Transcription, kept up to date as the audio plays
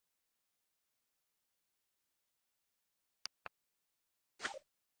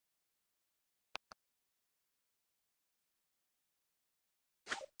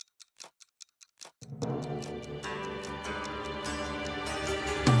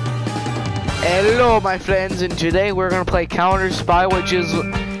Hello my friends, and today we're gonna play Counter Spy, which is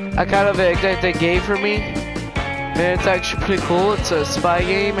a kind of a that they gave for me. And it's actually pretty cool. It's a spy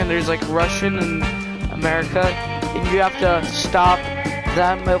game, and there's like Russian and America, and you have to stop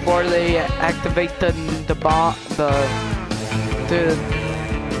them before they activate the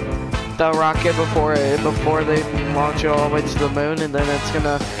rocket before they launch it all the way to the moon, and then it's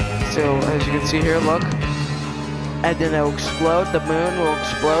gonna. So as you can see here, look, and then it'll explode. The moon will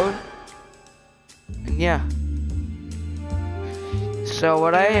explode. And yeah. So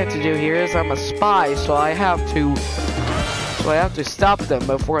what I have to do here is I'm a spy, so I have to stop them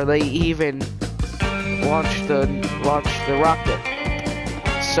before they even launch the rocket.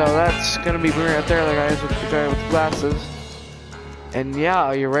 So that's gonna be me right there, the guy with the glasses. And yeah,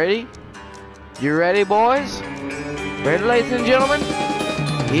 are you ready? You ready, boys? Ready, ladies and gentlemen?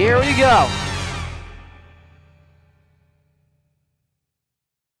 Here we go.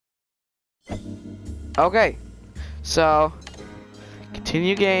 Okay, so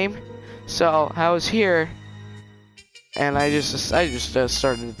continue game. So I was here, and I just started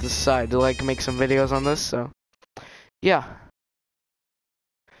to decide to like make some videos on this. So yeah,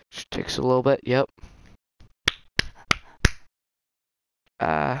 just takes a little bit. Yep.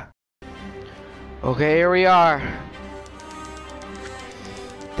 Okay, here we are.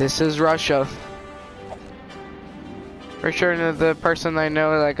 This is Russia. For sure, the person I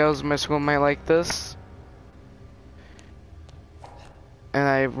know that goes to my school might like this. And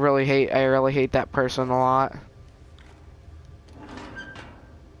I really hate that person a lot.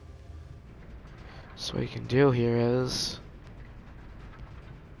 So what you can do here is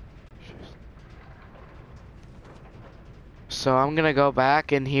so I'm gonna go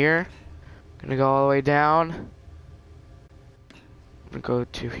back in here. I'm gonna go all the way down. I'm gonna go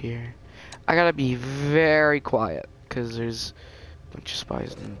to here. I gotta be very quiet because there's a bunch of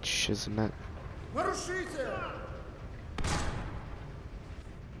spies and shiz in it.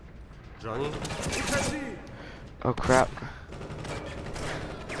 Johnny? Oh crap.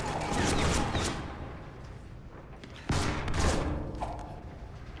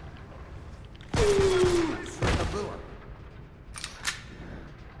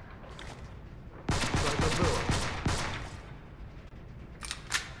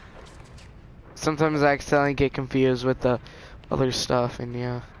 Sometimes I accidentally get confused with the other stuff, and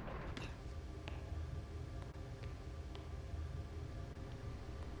yeah.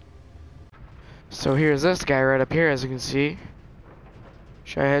 So here's this guy right up here, as you can see.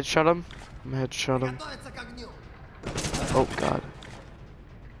 Should I headshot him? I'm gonna headshot him. Oh god.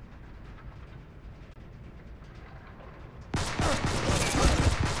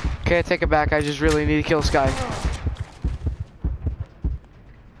 Okay, I take it back. I just really need to kill this guy.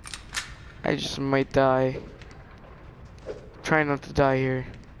 I just might die. Try not to die here.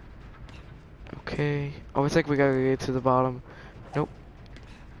 Okay. Oh, I think we gotta get to the bottom. Nope.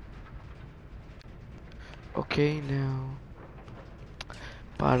 Okay, now.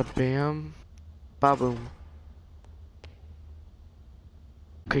 Bada bam. Ba boom.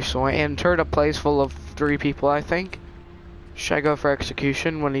 Okay, so I entered a place full of 3 people, I think. Should I go for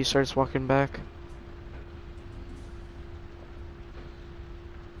execution when he starts walking back?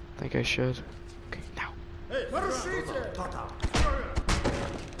 I think I should. Okay, now.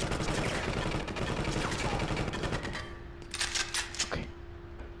 Okay.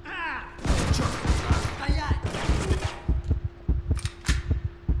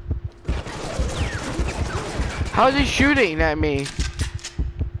 How is he shooting at me?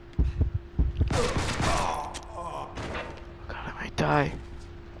 God, I might die.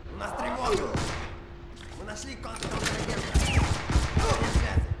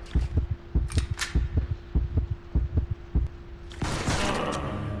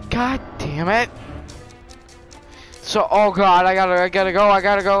 God damn it. So, oh god, I gotta go. I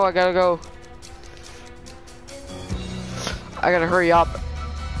gotta hurry up.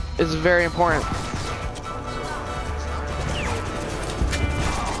 It's very important.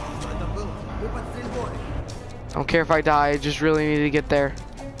 I don't care if I die, I just really need to get there.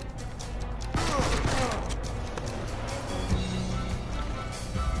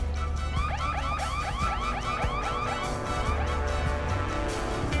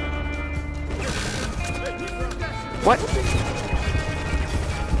 What?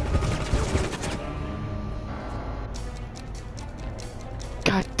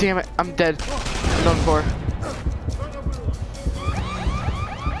 God damn it, I'm dead. I'm done for.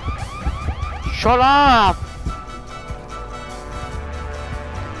 Shut up!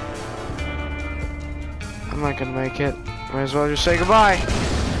 I'm not gonna make it. Might as well just say goodbye.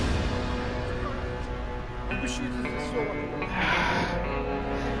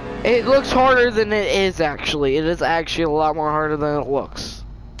 It looks harder than it is actually. It is actually a lot more harder than it looks.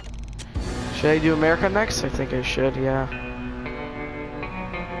 Should I do America next? I think I should, yeah.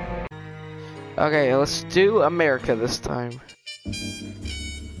 Okay, let's do America this time.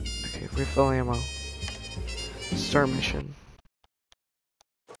 Okay, refill ammo. Start mission.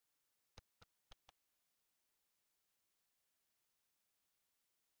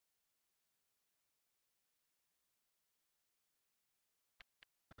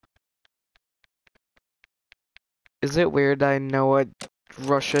 Is it weird that I know what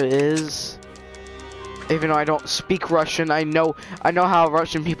Russia is? Even though I don't speak Russian, I know how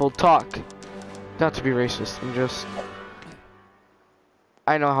Russian people talk. Not to be racist,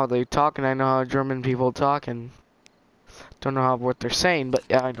 I know how they talk, and I know how German people talk, and don't know what they're saying, but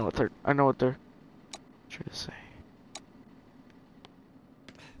yeah, I know what they're trying to say.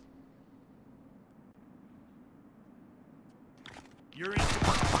 You're in.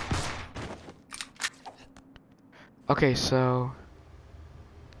 Okay, so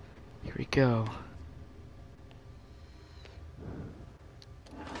here we go.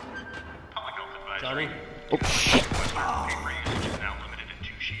 Johnny? Oh shit! Is now limited to 2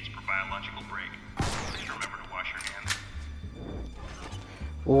 sheets per biological break. Please remember to wash your hands.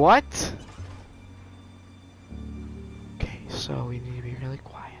 What? Okay, so we need to be really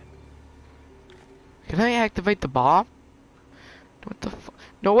quiet. Can I activate the bomb? What the fuck?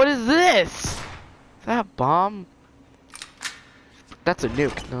 No, what is this? Is that a bomb? That's a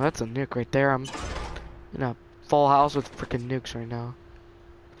nuke. No, that's a nuke right there. I'm in a full house with freaking nukes right now.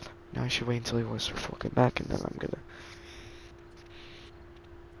 Now I should wait until he was fucking back, and then I'm gonna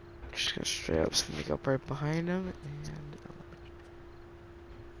just gonna straight up sneak up right behind him and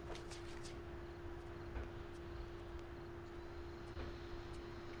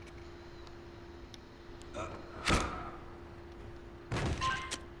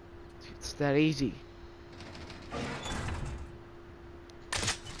it's that easy.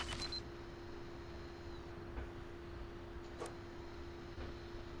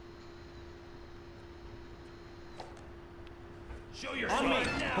 Show your fight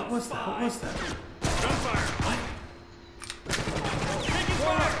now. What was that? What was that? Gunfire. Taking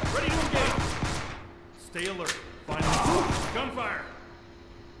fire. Ready to engage. Stay alert. Find gunfire.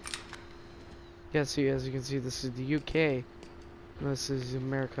 Yeah, see, as you can see, this is the UK. This is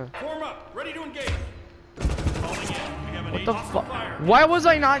America. Form up. Ready to engage. Calling in. We have an What the agent fuck? on fire. Why was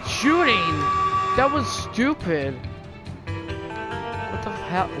I not shooting? That was stupid. What the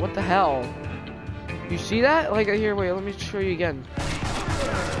hell? What the hell? You see that? Like, here, wait, let me show you again.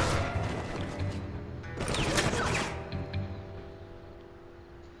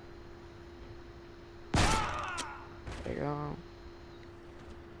 There you go.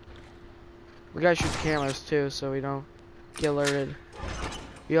 We gotta shoot cameras too, so we don't get alerted.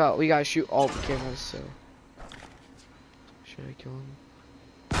 Yeah, we gotta shoot all the cameras, so. Should I kill him?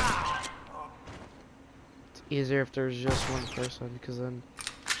 It's easier if there's just one person, because then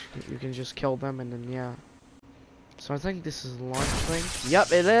you can just kill them and then yeah. So I think this is launch thing.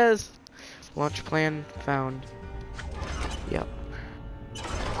 Yep, it is. Launch plan found. Yep.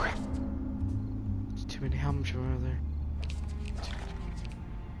 There's too many helmets over there.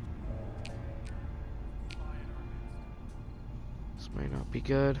 This might not be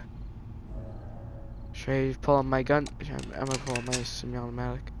good. Should I pull out my gun? I'm gonna pull out my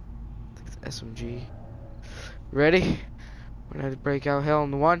semi-automatic. I think it's SMG. Ready? We're gonna break out hell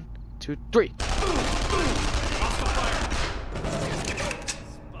in 1, 2, 3.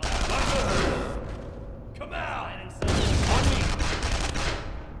 Come out.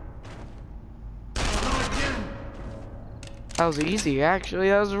 That was easy, actually.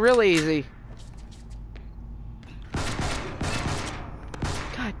 That was really easy.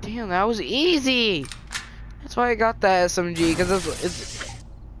 God damn, that was easy. That's why I got that SMG, because it's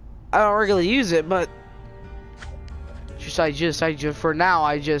I don't really use it, but I just for now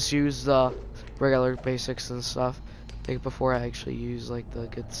I just use the regular basics and stuff. Like before I actually use like the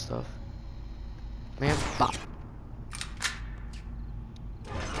good stuff. Man, bop.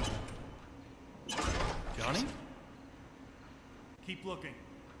 Johnny? Keep looking.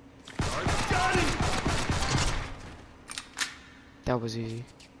 Johnny! That was easy.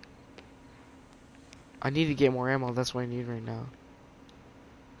 I need to get more ammo, that's what I need right now.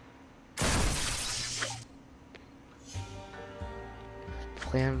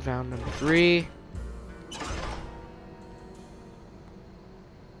 Plan found number 3.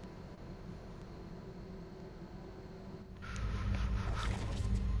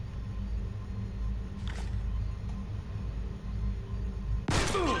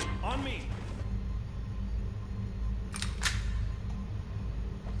 On me.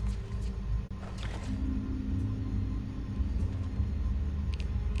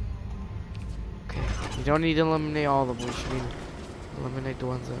 You don't need to eliminate all of them. We should eliminate the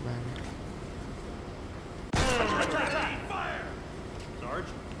ones that matter. Sarge?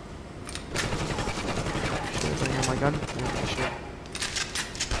 Should I bring out my gun? Yeah, I should.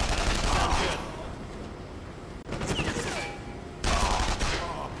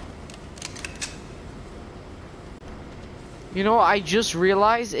 You know, I just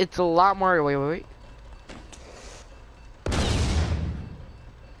realized it's a lot more. Wait.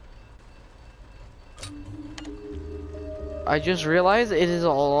 I just realized it is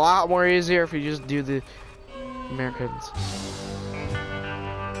a lot more easier if you just do the Americans.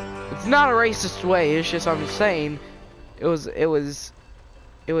 It's not a racist way. It's just I'm saying, it's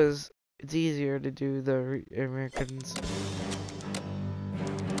easier to do the Americans.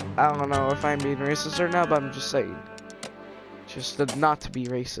 I don't know if I'm being racist or not, but I'm just saying. Just not to be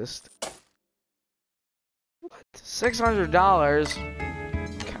racist. What? $600?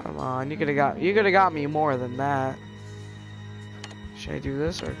 Come on, you could have got me more than that. Should I do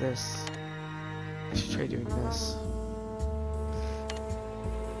this or this? I should try doing this.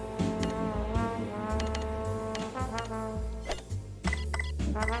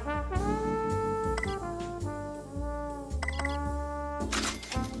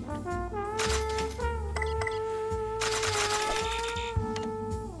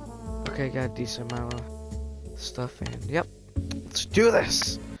 Okay, got a decent amount of stuff in. Yep, let's do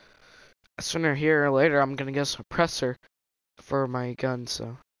this. Sooner here or later, I'm gonna get a suppressor for my gun.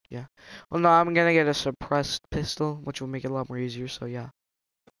 So yeah. Well, no, I'm gonna get a suppressed pistol, which will make it a lot more easier. So yeah.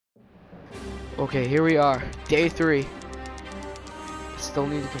 Okay, here we are, day 3. Still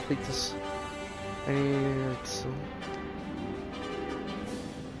need to complete this. I need to.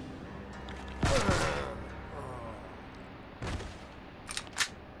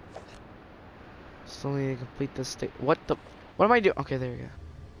 Still need to complete this state. What am I doing? Okay, there we go.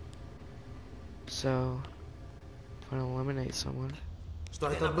 So, I'm gonna eliminate someone. Что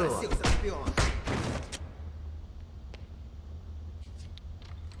это было?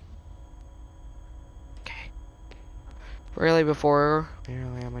 Okay. Really before,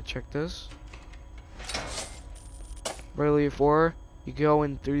 I'm gonna check this. Really before you go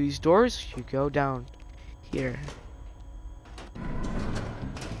in through these doors, you go down here.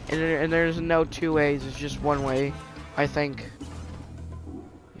 And there's no 2 ways, it's just 1 way, I think.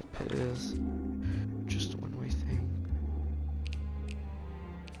 Yep, it is. Just a 1-way thing.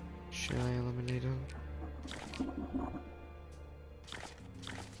 Should I eliminate him?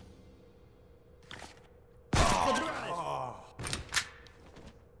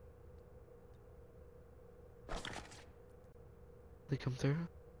 They come through?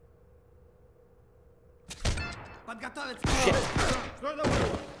 Shit.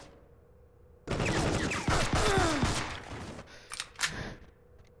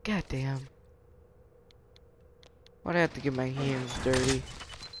 God damn. Why'd I have to get my hands dirty?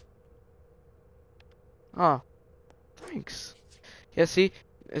 Oh. Thanks. Yeah, see?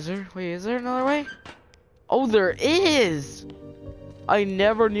 Is there another way? Oh, there is! I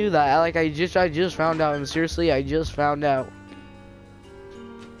never knew that. I just found out, and seriously, I just found out.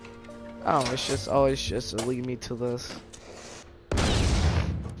 Oh, it's just to lead me to this.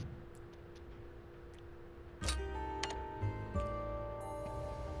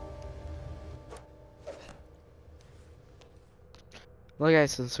 Like, I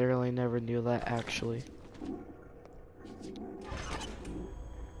sincerely never knew that, actually.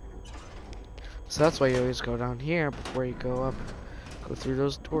 So that's why you always go down here before you go through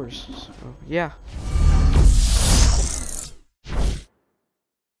those doors. So, yeah.